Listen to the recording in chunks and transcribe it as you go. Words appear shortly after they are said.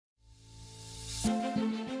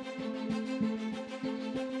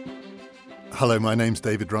Hello, my name's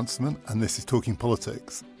David Runciman, and this is Talking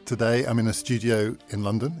Politics. Today I'm in a studio in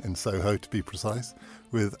London, in Soho to be precise,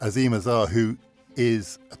 with Azeem Azhar, who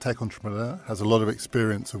is a tech entrepreneur, has a lot of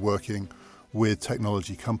experience of working with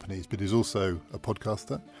technology companies, but is also a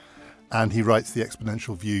podcaster. And he writes the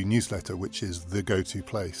Exponential View newsletter, which is the go-to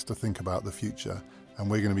place to think about the future. And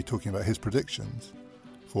we're going to be talking about his predictions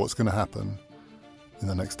for what's going to happen in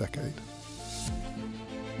the next decade.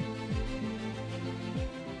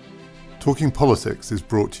 Talking Politics is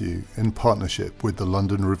brought to you in partnership with the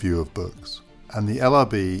London Review of Books. And the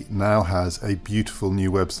LRB now has a beautiful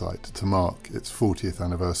new website to mark its 40th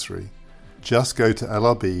anniversary. Just go to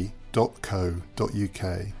lrb.co.uk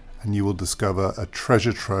and you will discover a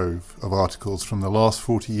treasure trove of articles from the last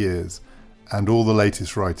 40 years and all the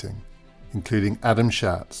latest writing, including Adam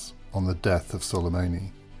Schatz on the death of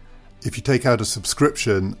Soleimani. If you take out a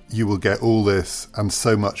subscription, you will get all this and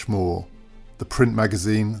so much more. The print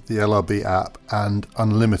magazine, the LRB app, and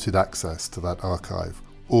unlimited access to that archive,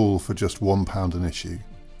 all for just £1 an issue.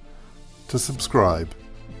 To subscribe,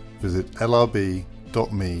 visit lrb.me/talk.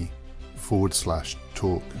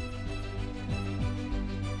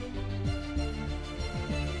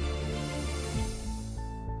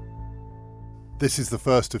 This is the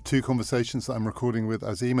first of two conversations that I'm recording with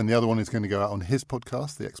Azeem, and the other one is going to go out on his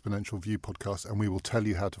podcast, the Exponential View podcast, and we will tell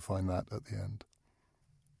you how to find that at the end.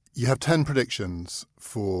 You have 10 predictions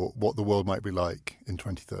for what the world might be like in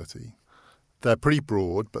 2030. They're pretty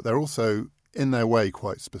broad, but they're also, in their way,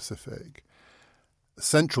 quite specific.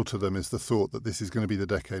 Central to them is the thought that this is going to be the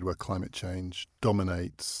decade where climate change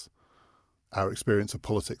dominates our experience of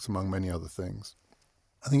politics, among many other things.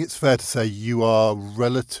 I think it's fair to say you are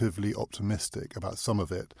relatively optimistic about some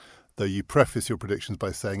of it, though you preface your predictions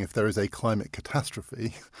by saying if there is a climate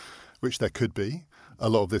catastrophe, which there could be, a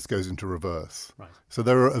lot of this goes into reverse. Right. So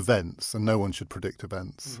there are events, and no one should predict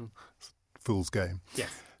events. Mm-hmm. Fool's game. Yes.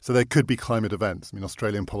 So there could be climate events. I mean,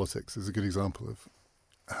 Australian politics is a good example of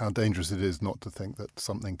how dangerous it is not to think that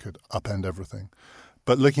something could upend everything.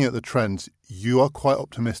 But looking at the trends, you are quite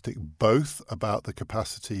optimistic both about the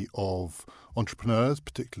capacity of entrepreneurs,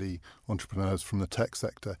 particularly entrepreneurs from the tech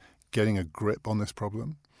sector, getting a grip on this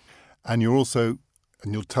problem. And you're also,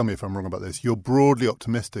 and you'll tell me if I'm wrong about this, you're broadly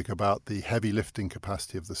optimistic about the heavy lifting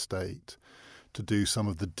capacity of the state to do some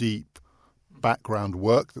of the deep background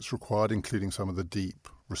work that's required, including some of the deep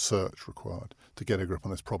research required to get a grip on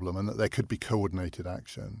this problem, and that there could be coordinated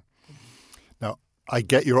action. Now, I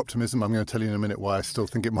get your optimism. I'm going to tell you in a minute why I still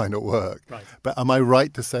think it might not work. Right. But am I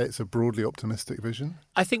right to say it's a broadly optimistic vision?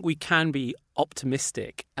 I think we can be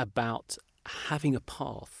optimistic about having a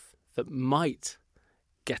path that might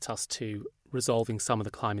get us to resolving some of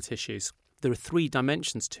the climate issues. There are three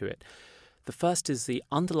dimensions to it. The first is the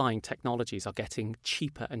underlying technologies are getting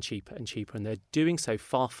cheaper and cheaper and cheaper, and they're doing so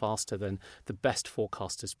far faster than the best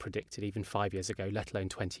forecasters predicted even 5 years ago, let alone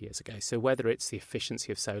 20 years ago. So whether it's the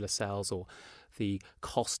efficiency of solar cells or the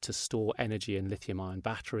cost to store energy in lithium-ion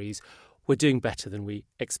batteries, we're doing better than we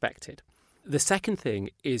expected. The second thing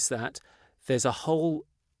is that there's a whole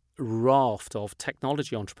raft of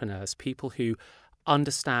technology entrepreneurs, people who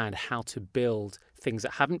understand how to build things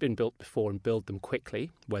that haven't been built before and build them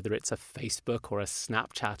quickly, whether it's a Facebook or a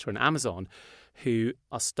Snapchat or an Amazon, who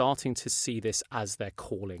are starting to see this as their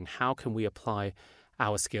calling. How can we apply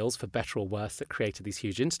our skills, for better or worse, that created these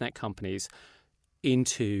huge internet companies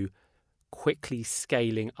into quickly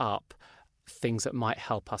scaling up things that might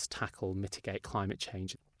help us mitigate climate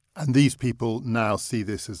change? And these people now see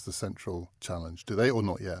this as the central challenge, do they, or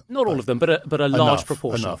not yet? Not all of them, but a large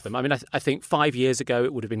proportion enough. of them. I mean, I think 5 years ago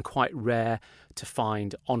it would have been quite rare to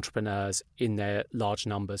find entrepreneurs in their large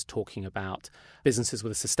numbers talking about businesses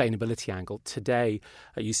with a sustainability angle. Today,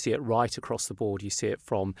 you see it right across the board. You see it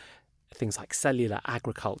from things like cellular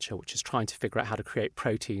agriculture, which is trying to figure out how to create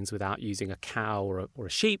proteins without using a cow or a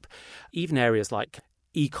sheep, even areas like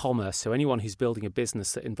e-commerce. So anyone who's building a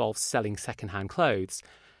business that involves selling secondhand clothes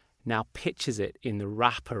now pitches it in the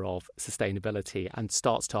wrapper of sustainability and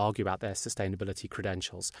starts to argue about their sustainability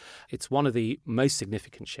credentials. It's one of the most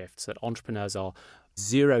significant shifts that entrepreneurs are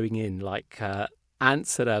zeroing in like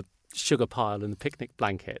ants at a sugar pile in the picnic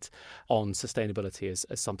blanket on sustainability as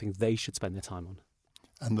something they should spend their time on.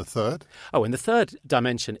 And the third? Oh, and the third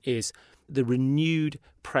dimension is the renewed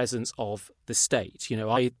presence of the state. You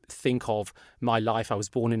know, I think of my life, I was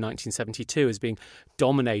born in 1972, as being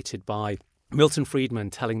dominated by Milton Friedman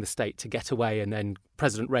telling the state to get away, and then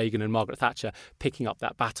President Reagan and Margaret Thatcher picking up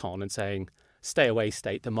that baton and saying, stay away,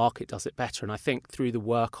 state, the market does it better. And I think through the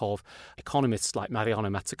work of economists like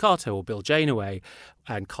Mariana Mazzucato or Bill Janaway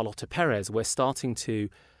and Carlota Perez, we're starting to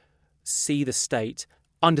see the state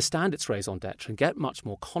understand its raison d'etre and get much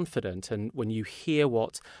more confident. And when you hear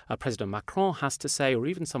what President Macron has to say, or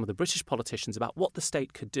even some of the British politicians about what the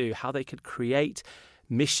state could do, how they could create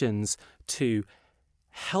missions to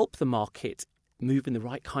help the market move in the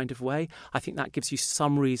right kind of way, I think that gives you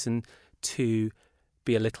some reason to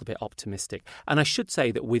be a little bit optimistic. And I should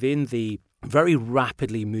say that within the very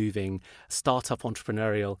rapidly moving startup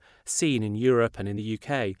entrepreneurial scene in Europe and in the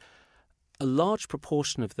UK, a large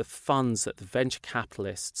proportion of the funds that the venture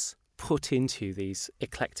capitalists put into these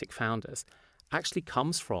eclectic founders actually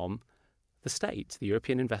comes from the state, the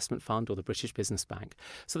European Investment Fund or the British Business Bank.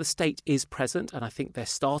 So the state is present, and I think they're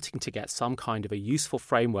starting to get some kind of a useful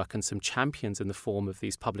framework and some champions in the form of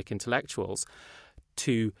these public intellectuals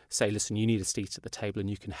to say, listen, you need a seat at the table and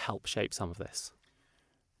you can help shape some of this.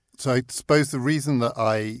 So I suppose the reason that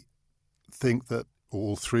I think that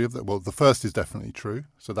all three of them, well, the first is definitely true.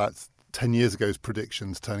 So that's 10 years ago's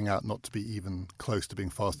predictions turning out not to be even close to being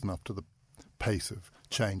fast enough to the pace of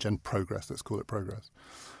change and progress, let's call it progress.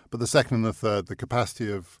 But the second and the third, the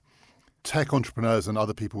capacity of tech entrepreneurs and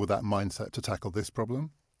other people with that mindset to tackle this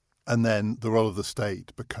problem, and then the role of the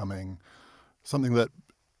state becoming something that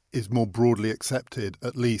is more broadly accepted,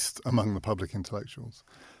 at least among the public intellectuals.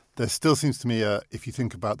 There still seems to me, if you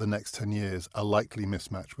think about the next 10 years, a likely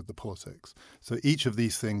mismatch with the politics. So each of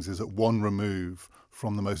these things is at one remove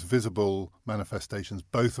from the most visible manifestations,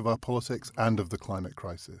 both of our politics and of the climate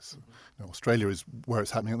crisis. You know, Australia is where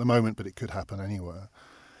it's happening at the moment, but it could happen anywhere.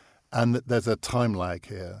 And there's a time lag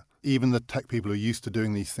here. Even the tech people are used to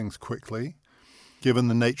doing these things quickly. Given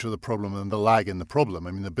the nature of the problem and the lag in the problem,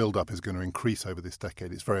 I mean, the build-up is going to increase over this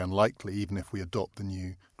decade. It's very unlikely, even if we adopt the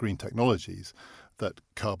new green technologies, that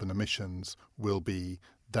carbon emissions will be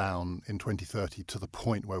down in 2030 to the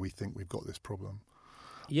point where we think we've got this problem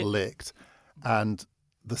licked. And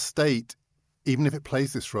the state, even if it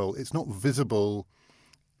plays this role, it's not visible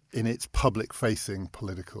in its public-facing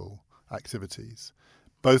political activities.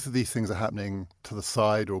 Both of these things are happening to the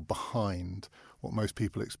side or behind what most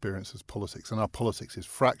people experience as politics. And our politics is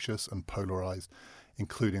fractious and polarized,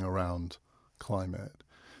 including around climate.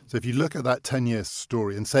 So if you look at that 10-year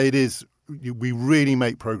story and say we really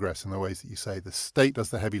make progress in the ways that you say, the state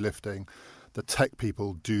does the heavy lifting, the tech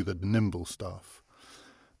people do the nimble stuff,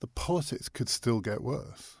 the politics could still get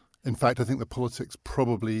worse. In fact, I think the politics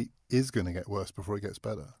probably is going to get worse before it gets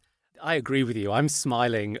better. I agree with you. I'm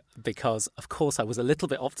smiling because, of course, I was a little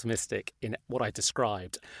bit optimistic in what I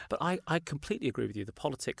described. But I completely agree with you. The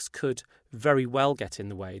politics could very well get in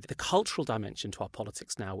the way. The cultural dimension to our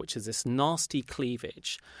politics now, which is this nasty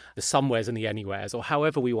cleavage, the somewheres and the anywheres, or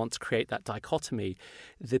however we want to create that dichotomy,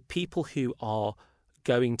 the people who are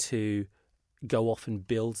going to go off and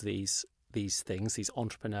build these things, these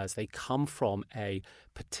entrepreneurs, they come from a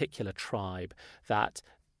particular tribe that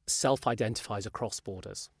self-identifies across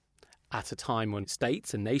borders. At a time when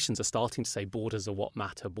states and nations are starting to say borders are what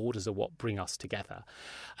matter, borders are what bring us together.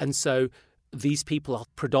 And so these people are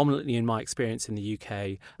predominantly, in my experience in the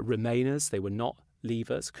UK, Remainers. They were not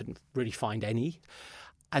Leavers, couldn't really find any.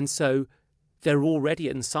 And so they're already,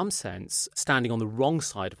 in some sense, standing on the wrong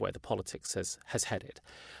side of where the politics has headed.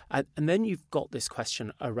 And then you've got this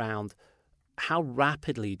question around how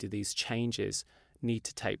rapidly do these changes need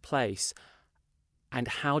to take place? And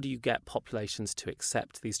how do you get populations to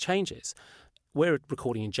accept these changes? We're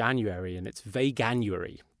recording in January, and it's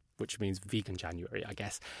Veganuary, which means vegan January, I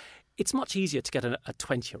guess. It's much easier to get a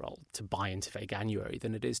 20-year-old to buy into Veganuary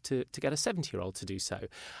than it is to get a 70-year-old to do so.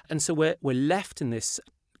 And so we're left in this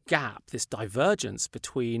gap, this divergence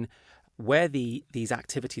between where these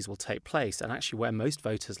activities will take place and actually where most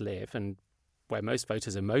voters live, and where most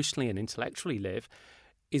voters emotionally and intellectually live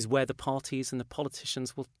is where the parties and the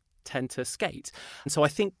politicians will tend to skate. And so I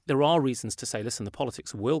think there are reasons to say, listen, the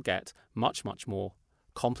politics will get much, much more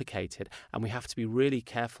complicated, and we have to be really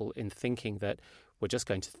careful in thinking that we're just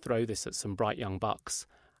going to throw this at some bright young bucks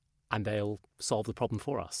and they'll solve the problem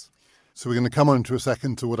for us. So we're going to come on to a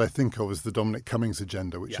second to what I think of as the Dominic Cummings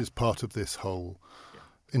agenda, which is part of this whole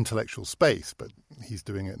intellectual space, but he's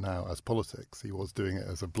doing it now as politics. He was doing it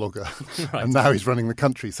as a blogger, right. And now he's running the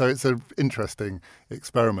country. So it's an interesting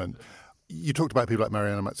experiment. You talked about people like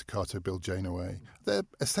Mariana Mazzucato, Bill Janaway. They're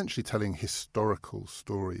essentially telling historical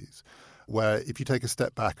stories where if you take a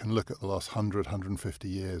step back and look at the last 100, 150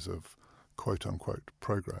 years of quote-unquote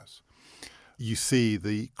progress, you see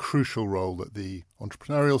the crucial role that the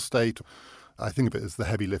entrepreneurial state, I think of it as the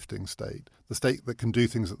heavy lifting state, the state that can do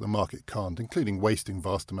things that the market can't, including wasting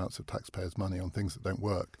vast amounts of taxpayers' money on things that don't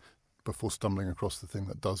work before stumbling across the thing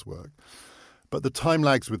that does work. But the time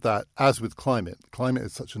lags with that, as with climate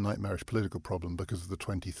is such a nightmarish political problem because of the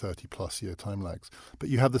 20, 30 plus year time lags. But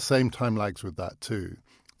you have the same time lags with that too.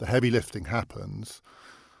 The heavy lifting happens,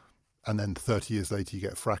 and then 30 years later you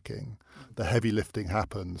get fracking. The heavy lifting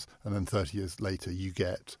happens, and then 30 years later you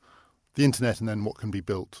get the internet and then what can be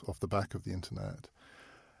built off the back of the internet.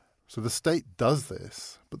 So the state does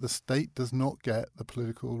this, but the state does not get the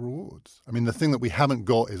political rewards. I mean, the thing that we haven't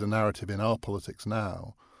got is a narrative in our politics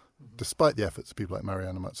now, despite the efforts of people like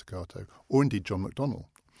Mariana Mazzucato or indeed John McDonnell.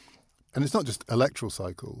 And it's not just electoral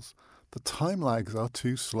cycles. The time lags are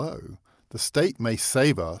too slow. The state may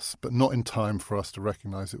save us, but not in time for us to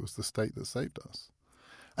recognise it was the state that saved us.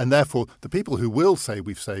 And therefore, the people who will say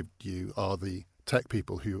we've saved you are the tech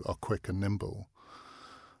people who are quick and nimble,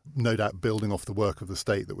 no doubt building off the work of the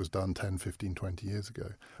state that was done 10, 15, 20 years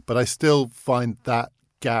ago. But I still find that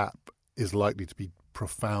gap is likely to be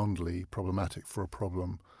profoundly problematic for a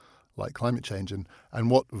problem like climate change. And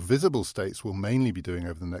what visible states will mainly be doing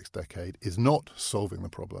over the next decade is not solving the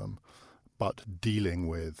problem, but dealing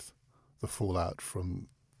with the fallout from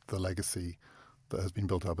the legacy that has been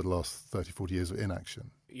built up in the last 30, 40 years of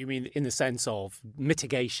inaction. You mean in the sense of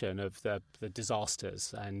mitigation of the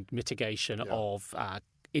disasters and mitigation of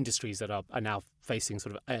industries that are now facing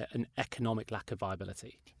sort of an economic lack of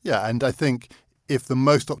viability? Yeah, and I think if the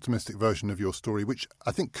most optimistic version of your story, which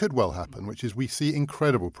I think could well happen, which is we see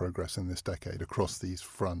incredible progress in this decade across these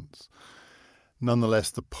fronts,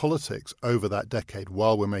 nonetheless, the politics over that decade,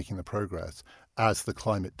 while we're making the progress, as the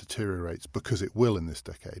climate deteriorates, because it will in this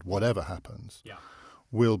decade, whatever happens,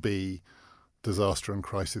 will be disaster and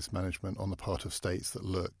crisis management on the part of states that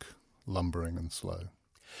look lumbering and slow.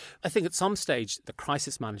 I think at some stage the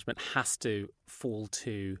crisis management has to fall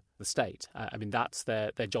to the state. I mean, that's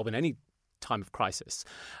their job in any time of crisis.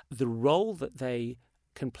 The role that they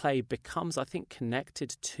can play becomes, I think,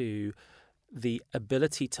 connected to the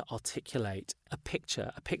ability to articulate a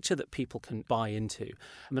picture that people can buy into.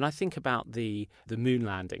 I mean, I think about the moon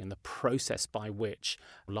landing and the process by which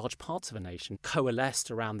large parts of a nation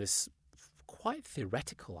coalesced around this quite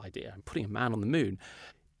theoretical idea of putting a man on the moon.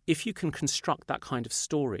 If you can construct that kind of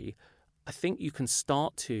story, I think you can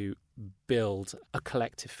start to build a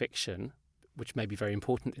collective fiction, which may be very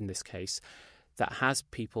important in this case, that has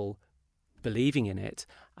people believing in it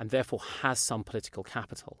and therefore has some political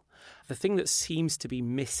capital. The thing that seems to be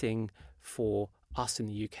missing for us in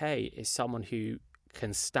the UK is someone who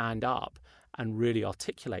can stand up and really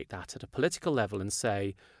articulate that at a political level and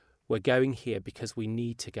say, we're going here because we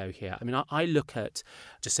need to go here. I mean, I look at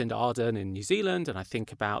Jacinda Ardern in New Zealand and I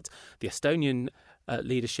think about the Estonian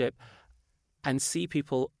leadership and see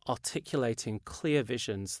people articulating clear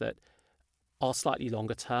visions that are slightly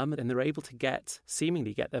longer term, and they're able to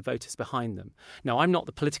seemingly get their voters behind them. Now, I'm not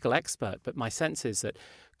the political expert, but my sense is that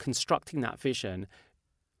constructing that vision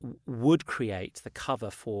would create the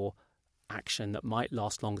cover for action that might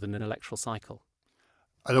last longer than an electoral cycle.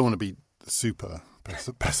 I don't want to be super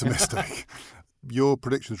pessimistic. Your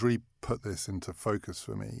predictions really put this into focus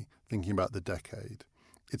for me, thinking about the decade.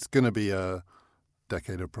 It's going to be a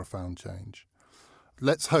decade of profound change.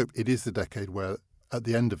 Let's hope it is the decade where at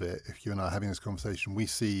the end of it, if you and I are having this conversation, we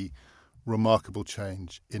see remarkable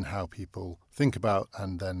change in how people think about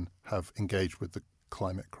and then have engaged with the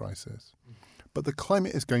climate crisis. But the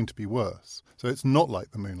climate is going to be worse. So it's not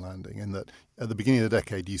like the moon landing in that at the beginning of the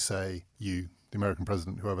decade you say, the American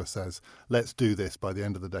president, whoever says, let's do this by the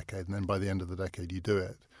end of the decade, and then by the end of the decade you do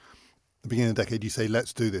it. At the beginning of the decade you say,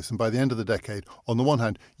 let's do this, and by the end of the decade, on the one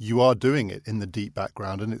hand, you are doing it in the deep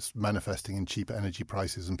background and it's manifesting in cheaper energy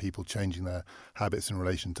prices and people changing their habits in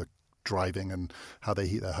relation to driving and how they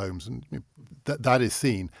heat their homes, and that is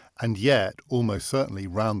seen. And yet, almost certainly,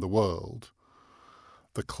 round the world,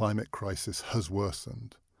 the climate crisis has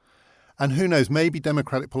worsened. And who knows, maybe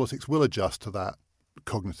democratic politics will adjust to that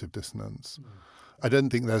cognitive dissonance. I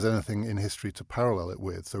don't think there's anything in history to parallel it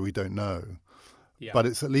with, so we don't know. Yeah. But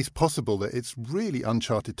it's at least possible that it's really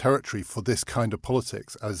uncharted territory for this kind of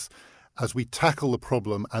politics as we tackle the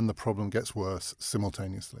problem and the problem gets worse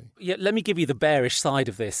simultaneously. Yeah, let me give you the bearish side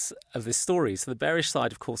of this story. So the bearish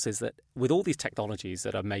side, of course, is that with all these technologies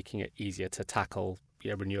that are making it easier to tackle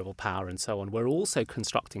renewable power and so on, we're also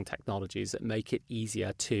constructing technologies that make it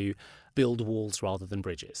easier to build walls rather than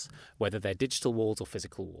bridges, whether they're digital walls or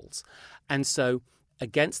physical walls. And so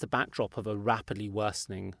against the backdrop of a rapidly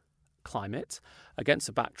worsening climate, against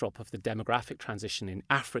the backdrop of the demographic transition in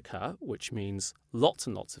Africa, which means lots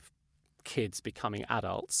and lots of kids becoming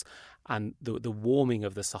adults, and the warming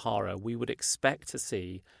of the Sahara, we would expect to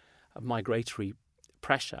see a migratory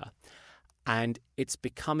pressure. And it's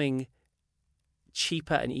becoming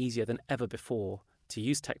cheaper and easier than ever before to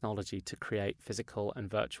use technology to create physical and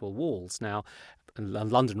virtual walls. Now, a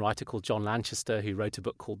London writer called John Lanchester, who wrote a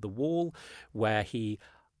book called The Wall, where he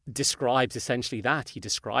describes essentially that. He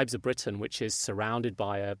describes a Britain which is surrounded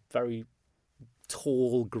by a very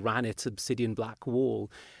tall granite obsidian black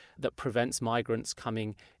wall that prevents migrants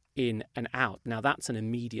coming in and out. Now, that's an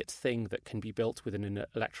immediate thing that can be built within an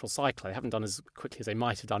electoral cycle. They haven't done as quickly as they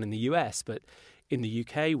might have done in the US, but in the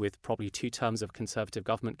UK, with probably 2 terms of Conservative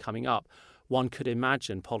government coming up, one could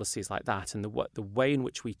imagine policies like that. And the way in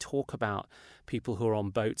which we talk about people who are on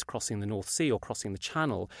boats crossing the North Sea or crossing the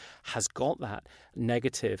Channel has got that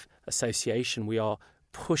negative association. We are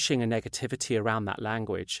pushing a negativity around that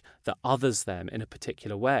language that others them in a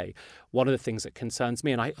particular way. One of the things that concerns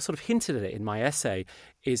me, and I sort of hinted at it in my essay,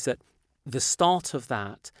 is that the start of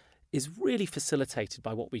that is really facilitated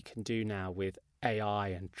by what we can do now with AI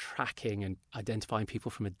and tracking and identifying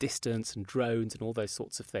people from a distance and drones and all those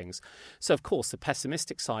sorts of things. So, of course, the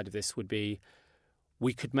pessimistic side of this would be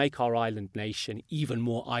we could make our island nation even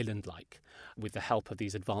more island-like with the help of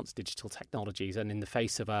these advanced digital technologies. And in the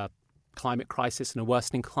face of a climate crisis and a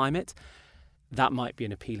worsening climate, that might be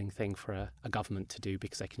an appealing thing for a government to do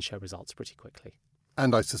because they can show results pretty quickly.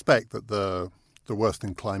 And I suspect that the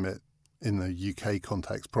worsening climate in the UK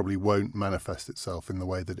context probably won't manifest itself in the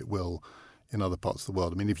way that it will in other parts of the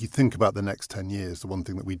world. I mean, if you think about the next 10 years, the one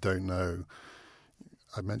thing that we don't know,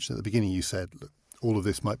 I mentioned at the beginning, you said look, all of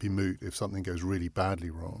this might be moot if something goes really badly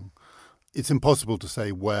wrong. It's impossible to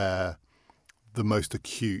say where the most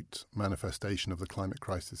acute manifestation of the climate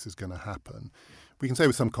crisis is going to happen. We can say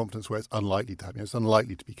with some confidence where it's unlikely to happen. It's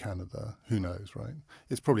unlikely to be Canada. Who knows, right?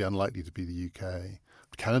 It's probably unlikely to be the UK.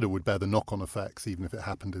 Canada would bear the knock-on effects even if it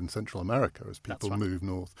happened in Central America as people move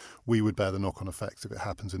north. We would bear the knock-on effects if it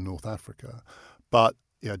happens in North Africa. But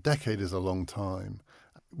a decade is a long time.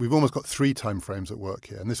 We've almost got 3 time frames at work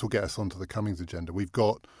here, and this will get us onto the Cummings agenda. We've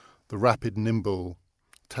got the rapid, nimble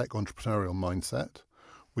tech entrepreneurial mindset.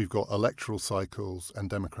 We've got electoral cycles and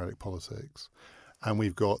democratic politics. And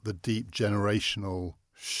we've got the deep generational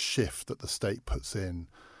shift that the state puts in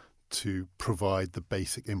to provide the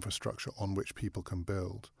basic infrastructure on which people can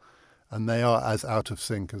build. And they are as out of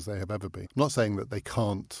sync as they have ever been. I'm not saying that they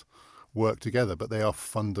can't work together, but they are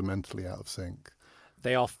fundamentally out of sync.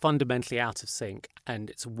 They are fundamentally out of sync. And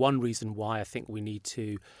it's one reason why I think we need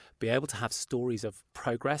to be able to have stories of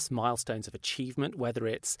progress, milestones of achievement, whether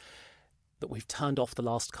it's that we've turned off the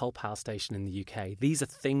last coal power station in the UK. These are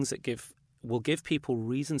things that will give people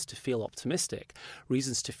reasons to feel optimistic,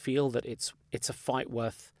 reasons to feel that it's a fight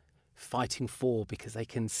worth fighting for because they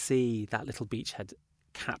can see that little beachhead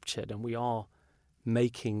captured and we are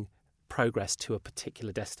making progress to a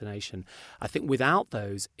particular destination. I think without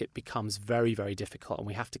those, it becomes very, very difficult and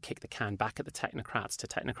we have to kick the can back at the technocrats to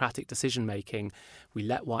technocratic decision making. We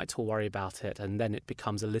let Whitehall worry about it and then it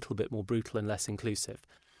becomes a little bit more brutal and less inclusive.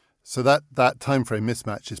 So that time frame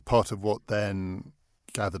mismatch is part of what then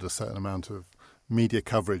gathered a certain amount of media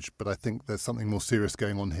coverage, but I think there's something more serious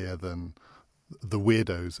going on here than the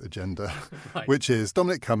weirdos agenda, right. Which is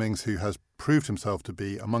Dominic Cummings, who has proved himself to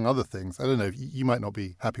be, among other things, I don't know, you might not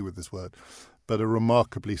be happy with this word, but a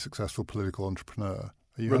remarkably successful political entrepreneur.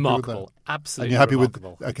 Are you remarkable, happy with that? Absolutely. And you're happy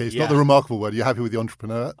remarkable. With, okay, it's not the remarkable word. You're happy with the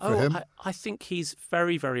entrepreneur for him? I think he's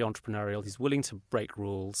very, very entrepreneurial. He's willing to break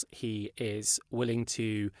rules. He is willing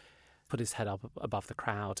to put his head up above the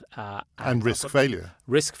crowd. And risk failure.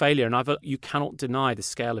 Risk failure. And you cannot deny the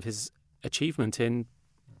scale of his achievement in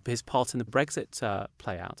his part in the Brexit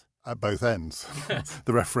play-out. At both ends,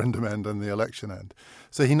 the referendum end and the election end.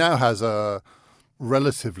 So he now has a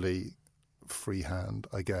relatively free hand,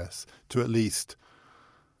 I guess, to at least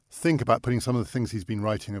think about putting some of the things he's been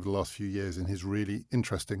writing over the last few years in his really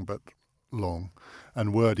interesting but long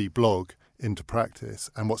and wordy blog into practice.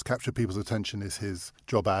 And what's captured people's attention is his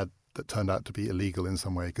job ad that turned out to be illegal in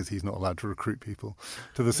some way because he's not allowed to recruit people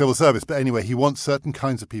to the civil service. But anyway, he wants certain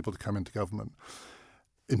kinds of people to come into government,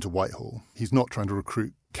 into Whitehall. He's not trying to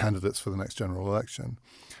recruit candidates for the next general election.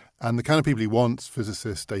 And the kind of people he wants,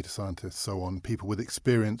 physicists, data scientists, so on, people with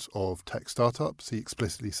experience of tech startups, he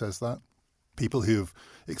explicitly says that, people who've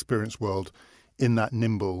experienced world in that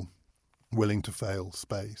nimble, willing to fail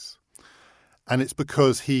space. And it's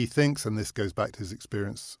because he thinks, and this goes back to his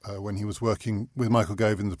experience when he was working with Michael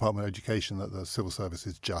Gove in the Department of Education, that the civil service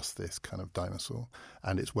is just this kind of dinosaur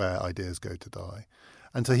and it's where ideas go to die.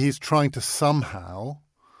 And so he's trying to somehow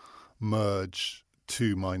merge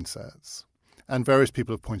 2 mindsets. And various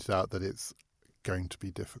people have pointed out that it's going to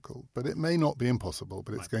be difficult, but it may not be impossible,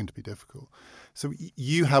 but it's going to be difficult. So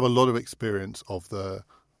you have a lot of experience of the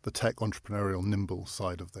tech entrepreneurial nimble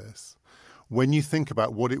side of this. When you think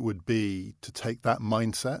about what it would be to take that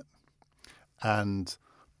mindset and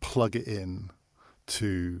plug it in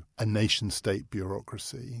to a nation-state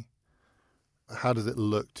bureaucracy, how does it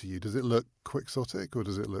look to you? Does it look quixotic or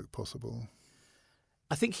does it look possible?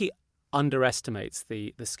 I think he underestimates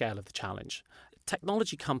the scale of the challenge.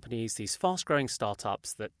 Technology companies, these fast-growing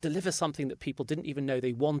startups that deliver something that people didn't even know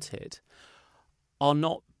they wanted, are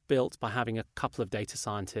not built by having a couple of data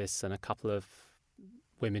scientists and a couple of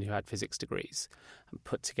women who had physics degrees and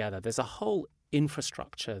put together. There's a whole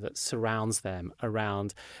infrastructure that surrounds them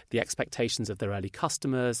around the expectations of their early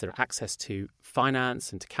customers, their access to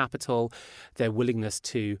finance and to capital, their willingness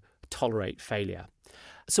to tolerate failure.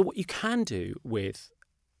 So what you can do with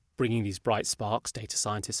bringing these bright sparks, data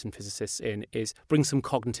scientists and physicists in, is bring some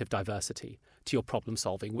cognitive diversity to your problem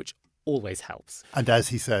solving, which always helps. And as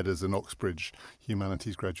he said, as an Oxbridge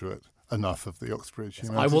humanities graduate, enough of the Oxbridge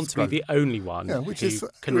humanities I want to be the only one who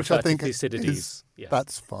can refer to Thucydides. Yes.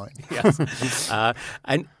 That's fine. Yes.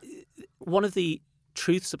 And one of the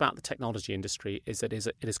truths about the technology industry is that it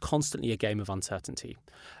is constantly a game of uncertainty.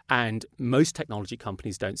 And most technology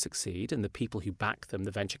companies don't succeed, and the people who back them,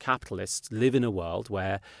 the venture capitalists, live in a world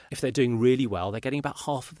where if they're doing really well, they're getting about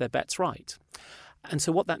half of their bets right. And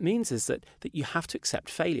so what that means is that you have to accept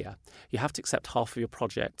failure. You have to accept half of your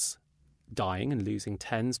projects dying and losing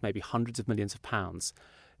tens, maybe hundreds of millions of pounds,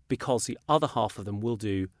 because the other half of them will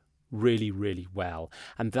do really, really well.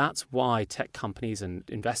 And that's why tech companies and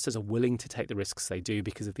investors are willing to take the risks they do,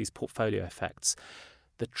 because of these portfolio effects.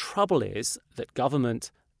 The trouble is that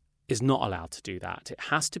government is not allowed to do that. It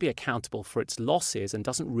has to be accountable for its losses and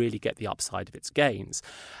doesn't really get the upside of its gains.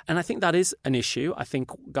 And I think that is an issue. I think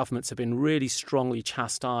governments have been really strongly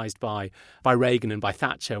chastised by Reagan and by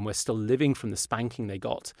Thatcher, and we're still living from the spanking they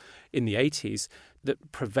got in the 80s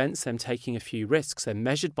that prevents them taking a few risks. They're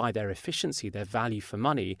measured by their efficiency, their value for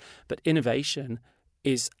money, but innovation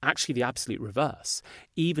is actually the absolute reverse.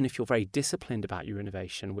 Even if you're very disciplined about your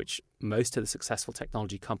innovation, which most of the successful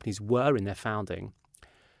technology companies were in their founding,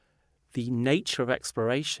 the nature of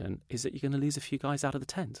exploration is that you're going to lose a few guys out of the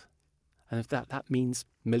tent. And if that means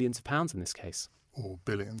millions of pounds in this case. Or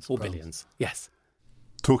billions. Or billions, yes.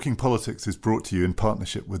 Talking Politics is brought to you in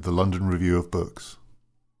partnership with the London Review of Books.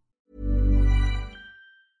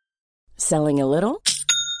 Selling a little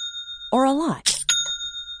or a lot?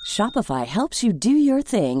 Shopify helps you do your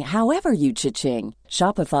thing however you cha-ching.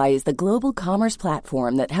 Shopify is the global commerce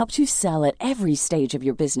platform that helps you sell at every stage of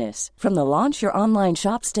your business. From the launch your online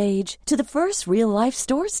shop stage to the first real-life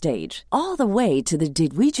store stage, all the way to the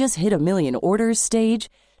did we just hit a million orders stage.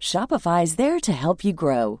 Shopify is there to help you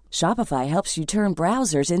grow. Shopify helps you turn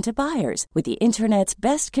browsers into buyers with the internet's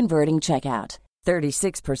best converting checkout.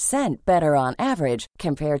 36% better on average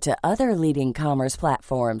compared to other leading commerce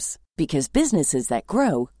platforms. Because businesses that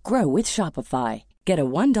grow, grow with Shopify. Get a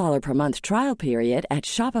 $1 per month trial period at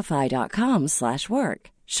shopify.com/work.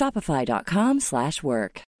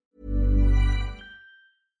 Shopify.com/work.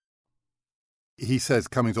 He says,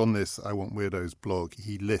 coming on this I Want Weirdos blog,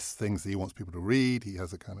 he lists things that he wants people to read. He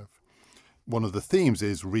has a kind of, one of the themes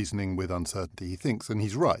is reasoning with uncertainty. He thinks, and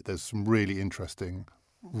he's right, there's some really interesting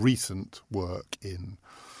recent work in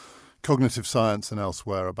cognitive science and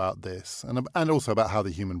elsewhere about this, and also about how the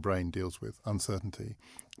human brain deals with uncertainty.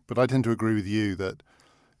 But I tend to agree with you that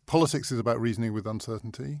politics is about reasoning with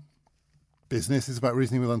uncertainty. Business is about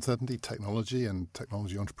reasoning with uncertainty. Technology and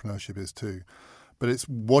technology entrepreneurship is too. But it's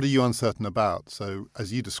what are you uncertain about? So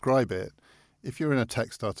as you describe it, if you're in a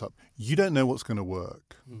tech startup, you don't know what's going to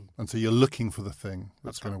work. And so you're looking for the thing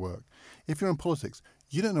that's going to work. If you're in politics,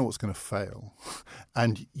 you don't know what's going to fail.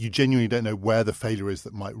 And you genuinely don't know where the failure is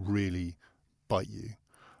that might really bite you.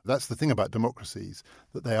 That's the thing about democracies,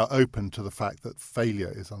 that they are open to the fact that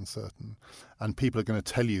failure is uncertain. And people are going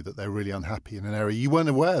to tell you that they're really unhappy in an area you weren't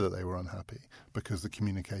aware that they were unhappy, because the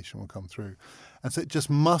communication will come through. And so it just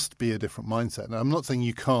must be a different mindset. Now, I'm not saying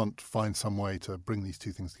you can't find some way to bring these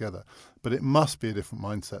two things together, but it must be a different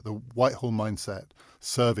mindset. The Whitehall mindset,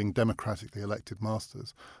 serving democratically elected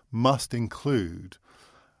masters, must include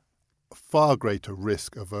far greater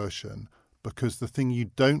risk aversion, because the thing you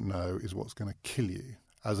don't know is what's going to kill you,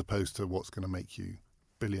 as opposed to what's going to make you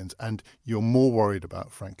billions. And you're more worried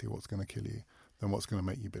about, frankly, what's going to kill you than what's going to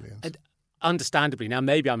make you billions. And understandably, now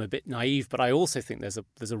maybe I'm a bit naive, but I also think there's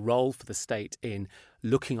a role for the state in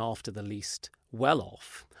looking after the least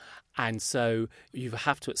well-off. And so you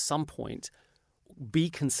have to, at some point,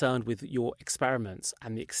 be concerned with your experiments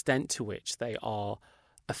and the extent to which they are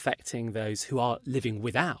affecting those who are living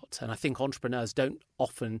without. And I think entrepreneurs don't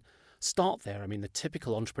often start there. I mean, the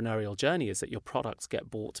typical entrepreneurial journey is that your products get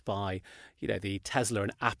bought by, the Tesla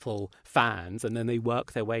and Apple fans, and then they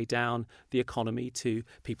work their way down the economy to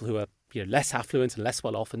people who are, less affluent and less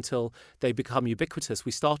well off until they become ubiquitous.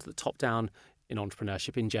 We start at the top down in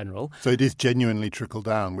entrepreneurship in general. So it is genuinely trickle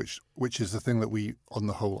down, which is the thing that we, on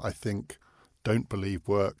the whole, I think, don't believe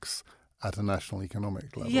works at a national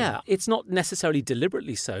economic level. Yeah, it's not necessarily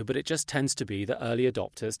deliberately so, but it just tends to be that early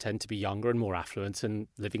adopters tend to be younger and more affluent and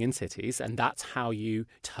living in cities. And that's how you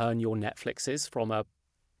turn your Netflixes from a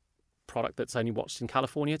product that's only watched in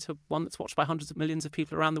California to one that's watched by hundreds of millions of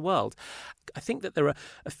people around the world. I think that there are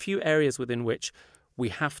a few areas within which we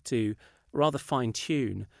have to rather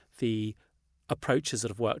fine-tune the approaches that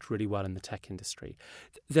have worked really well in the tech industry.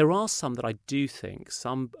 There are some that I do think,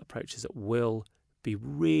 some approaches that will be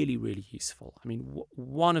really, really useful. I mean,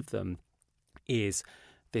 one of them is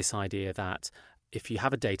this idea that if you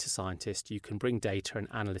have a data scientist, you can bring data and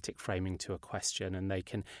analytic framing to a question, and they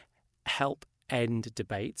can help end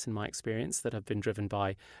debates, in my experience, that have been driven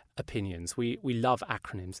by opinions. We love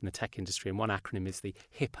acronyms in the tech industry, and one acronym is the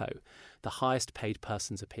HIPPO, the highest paid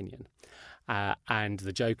person's opinion. And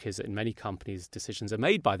the joke is that in many companies, decisions are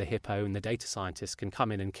made by the HIPPO, and the data scientists can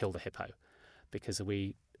come in and kill the HIPPO because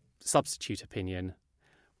we substitute opinion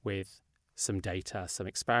with some data, some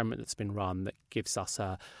experiment that's been run that gives us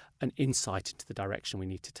an insight into the direction we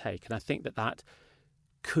need to take. And I think that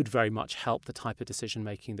could very much help the type of decision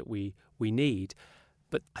making that we need.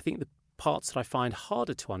 But I think the parts that I find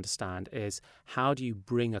harder to understand is how do you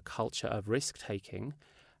bring a culture of risk taking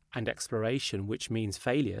and exploration, which means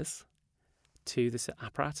failures, to this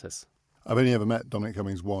apparatus? I've only ever met Dominic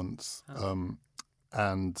Cummings once,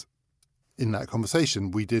 and in that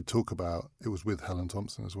conversation, we did talk about, it was with Helen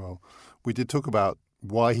Thompson as well, we did talk about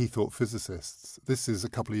why he thought physicists, this is a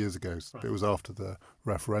couple of years ago, right. It was after the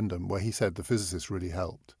referendum, where he said the physicists really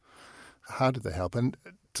helped. How did they help? And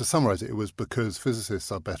to summarize it, it was because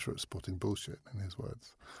physicists are better at spotting bullshit, in his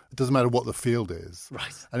words. It doesn't matter what the field is.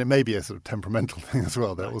 Right. And it may be a sort of temperamental thing as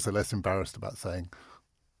well. They're also less embarrassed about saying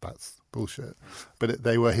that's bullshit. But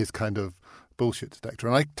they were his kind of bullshit detector.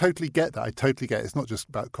 And I totally get that. It's not just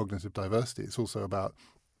about cognitive diversity. It's also about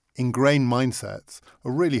ingrained mindsets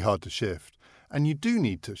are really hard to shift. And you do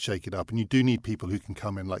need to shake it up. And you do need people who can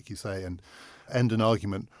come in, like you say, and end an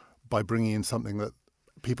argument by bringing in something that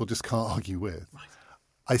people just can't argue with. Right.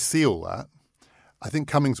 I see all that. I think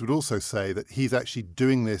Cummings would also say that he's actually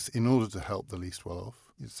doing this in order to help the least well-off.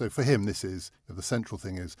 So for him, this is the central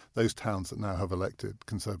thing is those towns that now have elected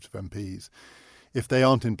Conservative MPs, if they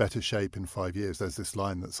aren't in better shape in 5 years, there's this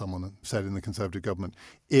line that someone said in the Conservative government,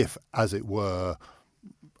 if, as it were,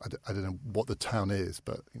 I don't know what the town is,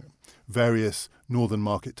 but various northern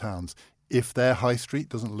market towns, if their high street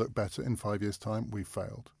doesn't look better in 5 years' time, we've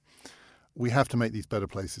failed. We have to make these better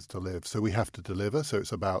places to live, so we have to deliver, so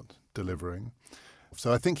it's about delivering.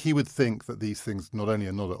 So I think he would think that these things not only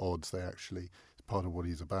are not at odds, they actually is part of what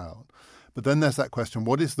he's about. But then there's that question,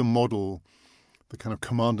 what is the model, the kind of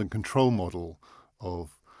command and control model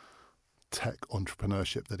of tech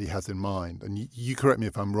entrepreneurship that he has in mind? And you correct me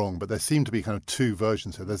if I'm wrong, but there seem to be kind of two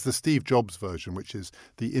versions here. There's the Steve Jobs version, which is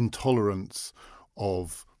the intolerance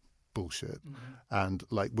of bullshit. Mm-hmm. And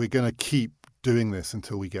like, we're going to keep doing this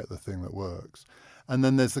until we get the thing that works. And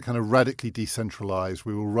then there's the kind of radically decentralized,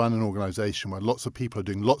 we will run an organization where lots of people are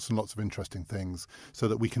doing lots and lots of interesting things so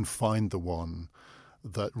that we can find the one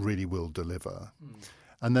that really will deliver. Mm.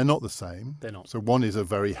 And they're not the same. They're not. So one is a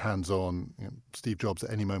very hands-on, Steve Jobs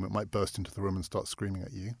at any moment might burst into the room and start screaming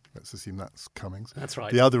at you. Let's assume that's Cummings. That's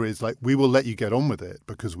right. The other is like, we will let you get on with it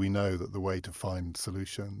because we know that the way to find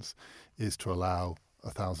solutions is to allow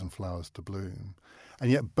 1,000 flowers to bloom. And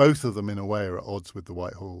yet both of them, in a way, are at odds with the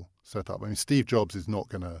Whitehall setup. I mean, Steve Jobs is not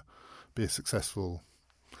going to be a successful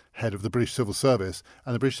head of the British Civil Service,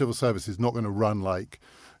 and the British Civil Service is not going to run like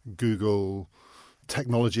Google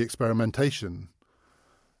technology experimentation.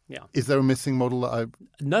 Yeah. Is there a missing model that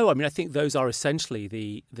No, I mean, I think those are essentially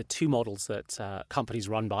the two models that companies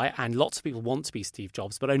run by, and lots of people want to be Steve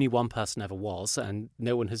Jobs, but only one person ever was, and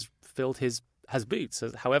no one has filled his boots.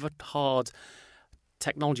 However hard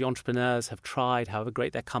technology entrepreneurs have tried, however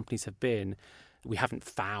great their companies have been, we haven't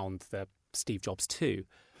found the Steve Jobs 2.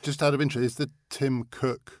 Just out of interest, is the Tim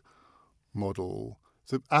Cook model...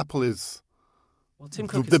 So Apple is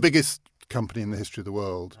the biggest company in the history of the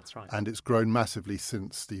world. That's right. And it's grown massively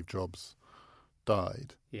since Steve Jobs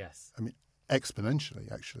died. Yes. I mean,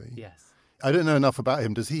 exponentially, actually. Yes. I don't know enough about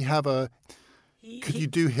him. Does he have could you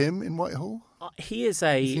do him in Whitehall? He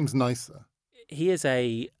seems nicer. He is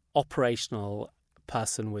a operational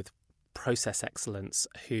person with process excellence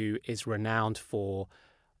who is renowned for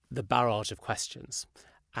the barrage of questions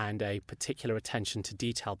and a particular attention to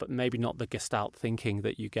detail, but maybe not the gestalt thinking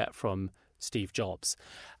that you get from Steve Jobs.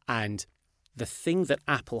 And the thing that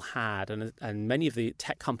Apple had, and many of the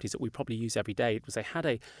tech companies that we probably use every day, was they had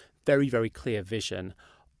a very, very clear vision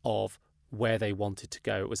of where they wanted to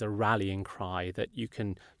go. It was a rallying cry that you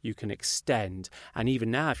can extend. And even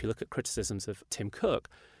now, if you look at criticisms of Tim Cook,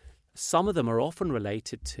 some of them are often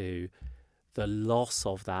related to the loss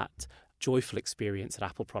of that joyful experience that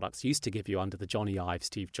Apple products used to give you under the Johnny Ive,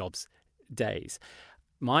 Steve Jobs days.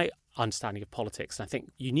 My understanding of politics, and I think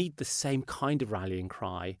you need the same kind of rallying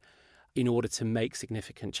cry in order to make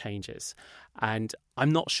significant changes. And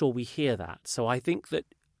I'm not sure we hear that. So I think that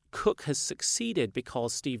Cook has succeeded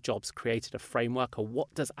because Steve Jobs created a framework of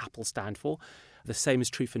what does Apple stand for. The same is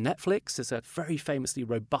true for Netflix. There's a very famously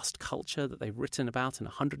robust culture that they've written about in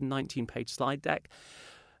a 119-page slide deck.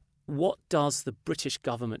 What does the British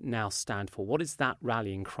government now stand for? What is that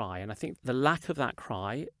rallying cry? And I think the lack of that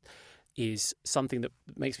cry is something that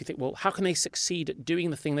makes me think, well, how can they succeed at doing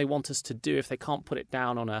the thing they want us to do if they can't put it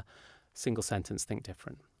down on a single sentence, think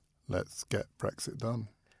different? Let's get Brexit done.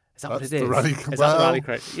 Is that what it is? Is that the rally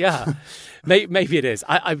cry? Yeah, maybe it is.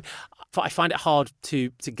 I find it hard to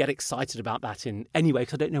get excited about that in any way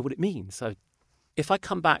because I don't know what it means. So if I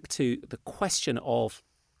come back to the question of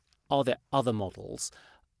are there other models,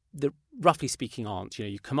 that roughly speaking aren't.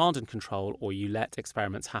 You command and control or you let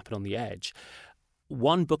experiments happen on the edge.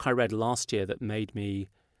 One book I read last year that made me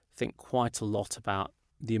think quite a lot about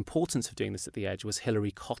the importance of doing this at the edge was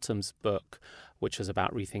Hilary Cottam's book, which was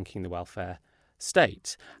about rethinking the welfare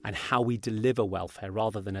state and how we deliver welfare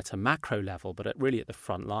rather than at a macro level, but really at the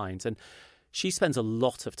front lines. And she spends a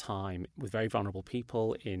lot of time with very vulnerable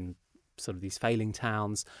people in sort of these failing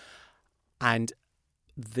towns. And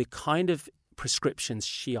the kind of prescriptions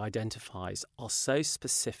she identifies are so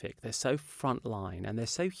specific, they're so frontline, and they're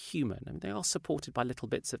so human. I mean, they are supported by little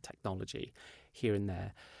bits of technology here and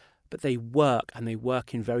there, but they work, and they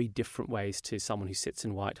work in very different ways to someone who sits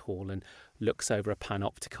in Whitehall and looks over a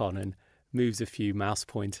panopticon and moves a few mouse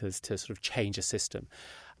pointers to sort of change a system.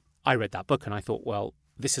 I read that book and I thought, well,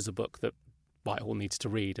 this is a book that Whitehall needs to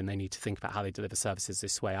read, and they need to think about how they deliver services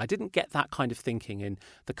this way. I didn't get that kind of thinking in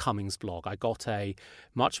the Cummings blog. I got a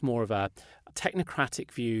much more of a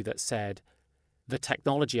technocratic view that said the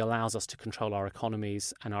technology allows us to control our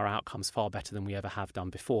economies and our outcomes far better than we ever have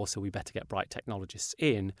done before, so we better get bright technologists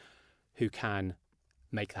in who can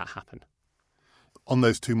make that happen. On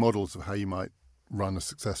those two models of how you might run a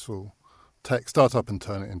successful tech startup and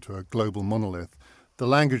turn it into a global monolith, the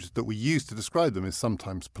language that we use to describe them is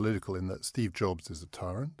sometimes political in that Steve Jobs is a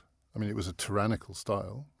tyrant. I mean, it was a tyrannical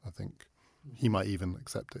style. I think he might even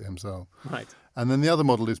accept it himself. Right. And then the other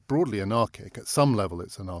model is broadly anarchic. At some level,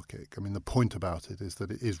 it's anarchic. I mean, the point about it is that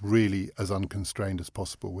it is really as unconstrained as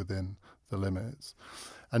possible within the limits.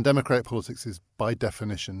 And democratic politics is, by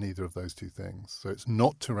definition, neither of those two things. So it's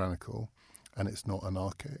not tyrannical and it's not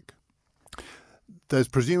anarchic. There's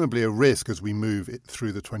presumably a risk as we move it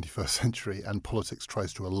through the 21st century and politics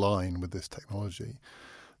tries to align with this technology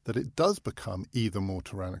that it does become either more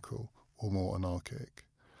tyrannical or more anarchic.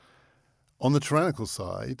 On the tyrannical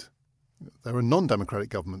side, there are non-democratic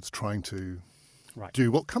governments trying to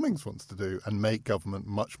do what Cummings wants to do and make government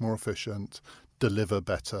much more efficient, deliver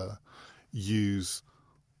better, use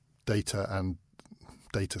data and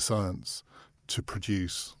data science to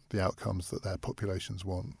produce the outcomes that their populations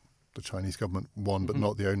want. The Chinese government one, but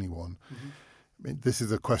not the only one. Mm-hmm. I mean, this is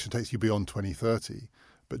a question that takes you beyond 2030.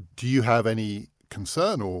 But do you have any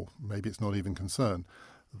concern, or maybe it's not even concern,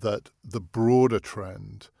 that the broader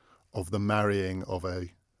trend of the marrying of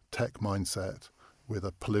a tech mindset with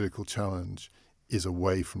a political challenge is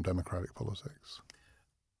away from democratic politics?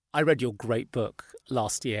 I read your great book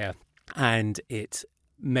last year, and it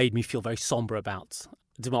made me feel very somber about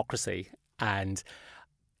democracy. And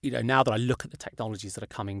now that I look at the technologies that are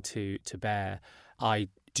coming to bear, I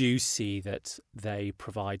do see that they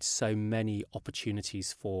provide so many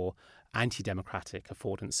opportunities for anti-democratic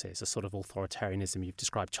affordances, a sort of authoritarianism. You've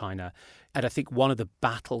described China. And I think one of the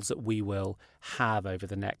battles that we will have over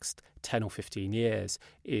the next 10 or 15 years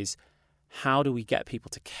is how do we get people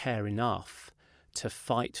to care enough to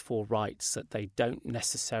fight for rights that they don't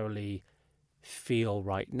necessarily feel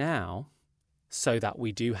right now, so that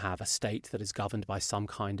we do have a state that is governed by some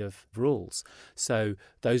kind of rules. So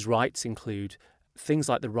those rights include things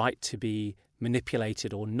like the right to be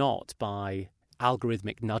manipulated or not by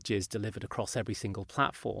algorithmic nudges delivered across every single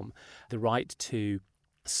platform, the right to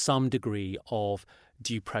some degree of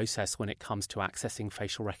due process when it comes to accessing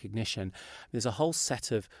facial recognition. There's a whole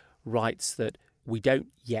set of rights that we don't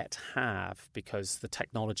yet have because the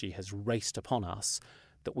technology has raced upon us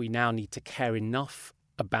that we now need to care enough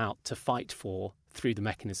about to fight for through the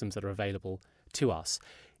mechanisms that are available to us.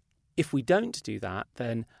 If we don't do that,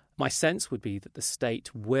 then my sense would be that the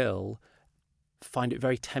state will find it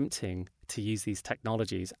very tempting to use these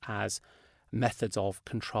technologies as methods of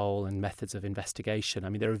control and methods of investigation. I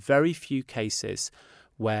mean, there are very few cases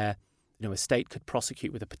where a state could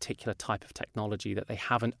prosecute with a particular type of technology that they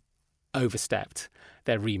haven't overstepped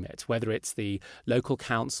their remit, whether it's the local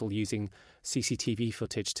council using CCTV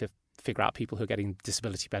footage to figure out people who are getting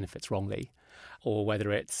disability benefits wrongly, or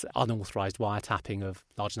whether it's unauthorised wiretapping of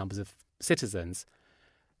large numbers of citizens.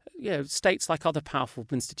 States, like other powerful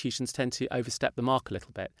institutions, tend to overstep the mark a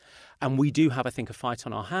little bit. And we do have, I think, a fight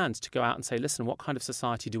on our hands to go out and say, listen, what kind of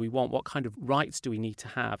society do we want? What kind of rights do we need to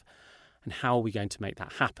have? And how are we going to make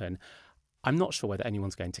that happen? I'm not sure whether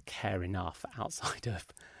anyone's going to care enough outside of,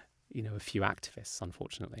 a few activists,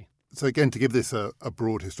 unfortunately. So again, to give this a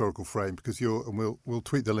broad historical frame, because we'll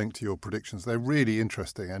tweet the link to your predictions. They're really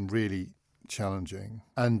interesting and really challenging.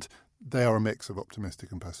 And they are a mix of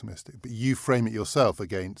optimistic and pessimistic. But you frame it yourself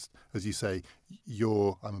against, as you say,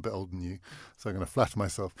 I'm a bit older than you, so I'm going to flatter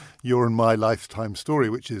myself, your and my lifetime story,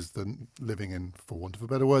 which is the living in, for want of a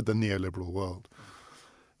better word, the neoliberal world.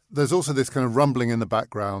 There's also this kind of rumbling in the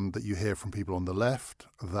background that you hear from people on the left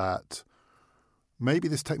that maybe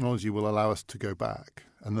this technology will allow us to go back.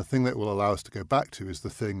 And the thing that will allow us to go back to is the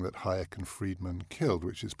thing that Hayek and Friedman killed,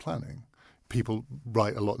 which is planning. People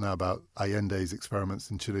write a lot now about Allende's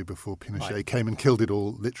experiments in Chile before Pinochet came and killed it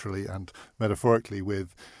all, literally and metaphorically,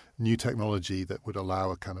 with new technology that would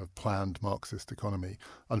allow a kind of planned Marxist economy.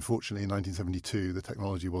 Unfortunately, in 1972, the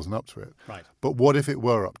technology wasn't up to it. Right. But what if it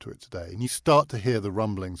were up to it today? And you start to hear the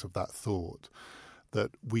rumblings of that thought,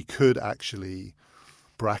 that we could actually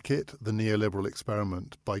bracket the neoliberal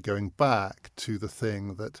experiment by going back to the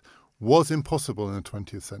thing that was impossible in the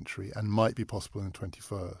 20th century and might be possible in the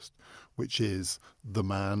 21st, which is the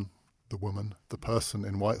man, the woman, the person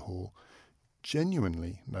in Whitehall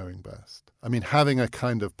genuinely knowing best. I mean, having a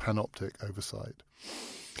kind of panoptic oversight.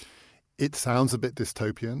 It sounds a bit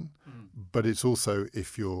dystopian, but it's also,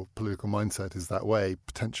 if your political mindset is that way,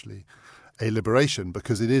 potentially a liberation,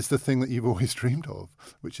 because it is the thing that you've always dreamed of,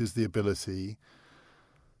 which is the ability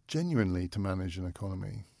genuinely to manage an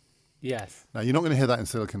economy. Yes. Now, you're not going to hear that in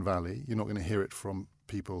Silicon Valley. You're not going to hear it from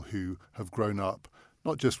people who have grown up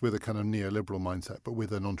not just with a kind of neoliberal mindset, but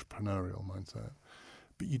with an entrepreneurial mindset.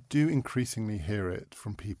 But you do increasingly hear it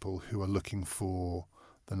from people who are looking for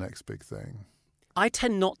the next big thing. I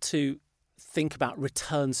tend not to think about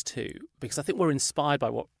returns to, because I think we're inspired by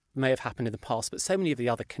what may have happened in the past, but so many of the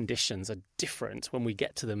other conditions are different when we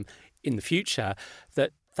get to them in the future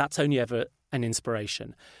that that's only ever an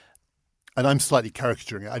inspiration. And I'm slightly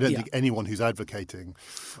caricaturing it. I don't think anyone who's advocating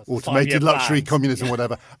automated luxury communism,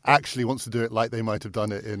 whatever, actually wants to do it like they might have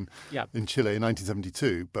done it in Chile in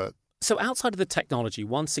 1972. But so outside of the technology,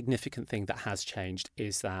 one significant thing that has changed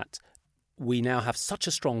is that we now have such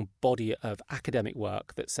a strong body of academic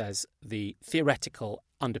work that says the theoretical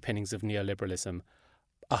underpinnings of neoliberalism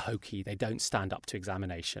are hokey. They don't stand up to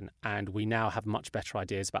examination. And we now have much better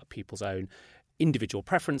ideas about people's own individual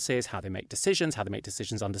preferences, how they make decisions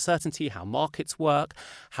under certainty, how markets work,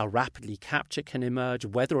 how rapidly capture can emerge,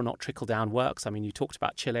 whether or not trickle-down works. I mean, you talked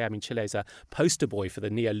about Chile. I mean, Chile is a poster boy for the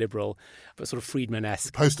neoliberal, but sort of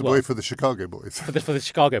Friedman-esque. Poster boy for the Chicago boys. For the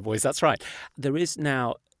Chicago boys, that's right. There is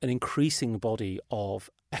now an increasing body of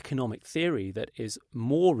economic theory that is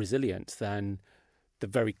more resilient than the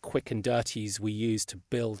very quick and dirties we use to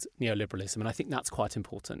build neoliberalism. And I think that's quite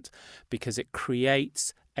important because it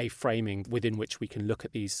creates a framing within which we can look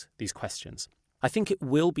at these questions. I think it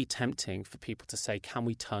will be tempting for people to say, can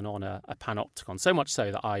we turn on a panopticon? So much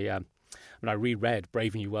so that when I reread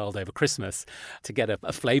Brave New World over Christmas to get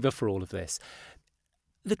a flavour for all of this.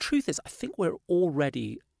 The truth is, I think we're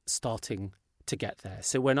already starting to get there.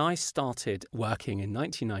 So when I started working in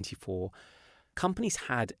 1994, companies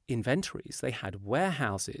had inventories. They had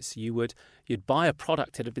warehouses. You'd buy a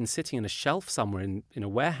product that had been sitting on a shelf somewhere in a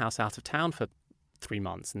warehouse out of town for 3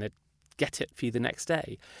 months, and they'd get it for you the next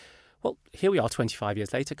day. Well, here we are 25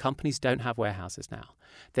 years later. Companies don't have warehouses now.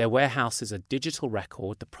 Their warehouse is a digital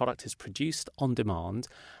record. The product is produced on demand,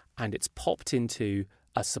 and it's popped into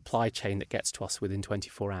a supply chain that gets to us within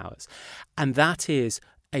 24 hours. And that is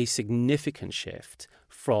a significant shift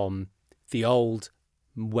from the old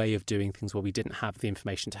way of doing things where we didn't have the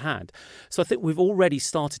information to hand. So I think we've already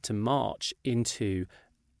started to march into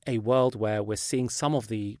a world where we're seeing some of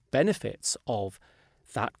the benefits of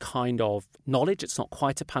that kind of knowledge. It's not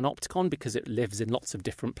quite a panopticon because it lives in lots of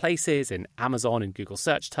different places, in Amazon and Google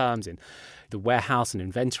search terms, in the warehouse and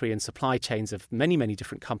inventory and supply chains of many, many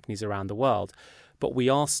different companies around the world. But we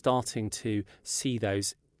are starting to see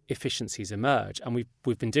those efficiencies emerge. And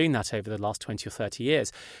we've been doing that over the last 20 or 30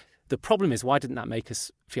 years. The problem is, why didn't that make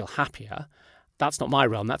us feel happier? that's not my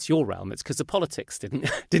realm, that's your realm. It's because the politics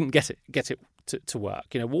didn't get it to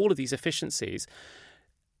work. You know, all of these efficiencies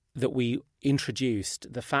that we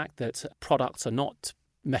introduced, the fact that products are not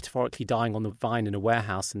metaphorically dying on the vine in a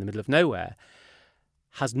warehouse in the middle of nowhere,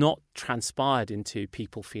 has not transpired into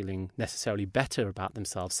people feeling necessarily better about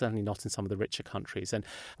themselves, certainly not in some of the richer countries. And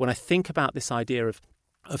when I think about this idea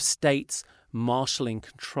of states marshalling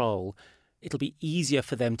control, it'll be easier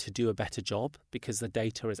for them to do a better job because the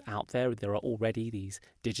data is out there. There are already these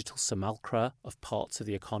digital simulacra of parts of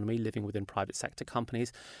the economy living within private sector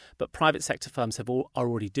companies. But private sector firms are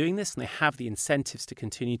already doing this, and they have the incentives to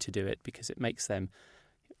continue to do it because it makes them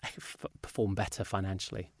perform better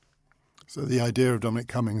financially. So the idea of Dominic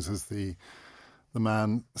Cummings as the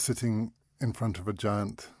man sitting in front of a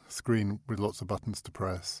giant screen with lots of buttons to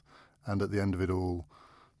press, and at the end of it all,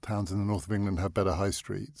 towns in the north of England have better high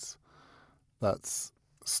streets, that's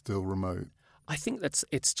still remote. I think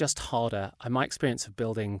it's just harder. My experience of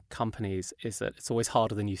building companies is that it's always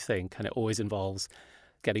harder than you think, and it always involves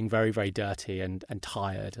getting very, very dirty and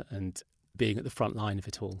tired and being at the front line of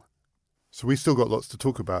it all. So we've still got lots to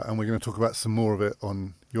talk about, and we're going to talk about some more of it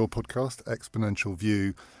on your podcast, Exponential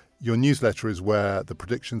View. Your newsletter is where the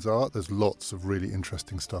predictions are. There's lots of really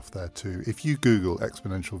interesting stuff there too. If you Google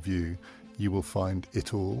Exponential View, you will find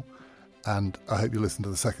it all. And I hope you listen to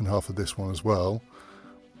the second half of this one as well.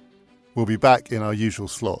 We'll be back in our usual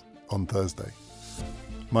slot on Thursday.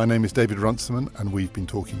 My name is David Runciman, and we've been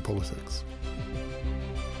talking politics.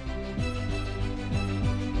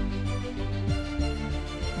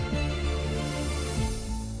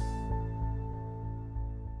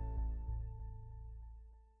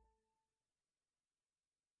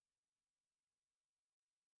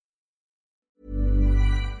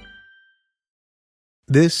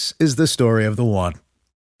 This is the story of the one.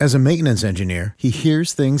 As a maintenance engineer, he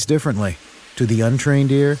hears things differently. To the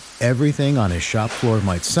untrained ear, everything on his shop floor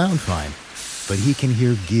might sound fine, but he can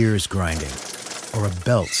hear gears grinding or a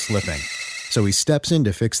belt slipping. So he steps in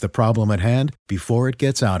to fix the problem at hand before it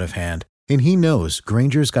gets out of hand. And he knows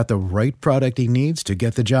Grainger's got the right product he needs to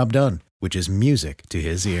get the job done, which is music to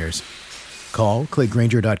his ears. Call, click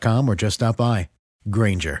Grainger.com, or just stop by.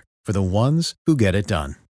 Grainger, for the ones who get it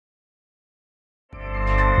done.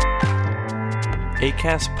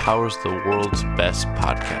 Acast powers the world's best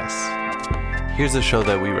podcasts. Here's a show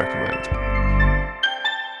that we recommend.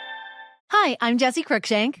 Hi, I'm Jessie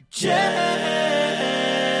Cruikshank. Jessie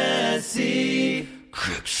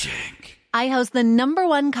Cruikshank. I host the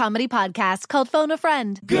 #1 comedy podcast called Phone a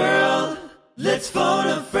Friend. Girl, let's phone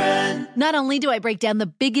a friend. Not only do I break down the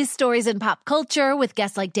biggest stories in pop culture with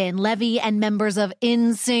guests like Dan Levy and members of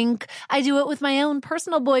NSYNC, I do it with my own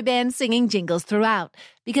personal boy band singing jingles throughout.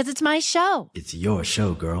 Because it's my show. It's your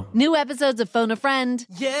show, girl. New episodes of Phone a Friend.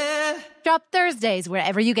 Yeah. Drop Thursdays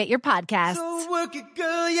wherever you get your podcasts. So work it,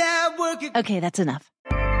 girl, yeah, work it. Okay, that's enough.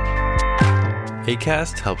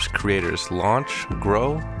 Acast helps creators launch,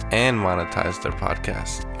 grow, and monetize their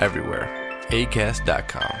podcasts everywhere.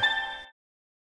 Acast.com.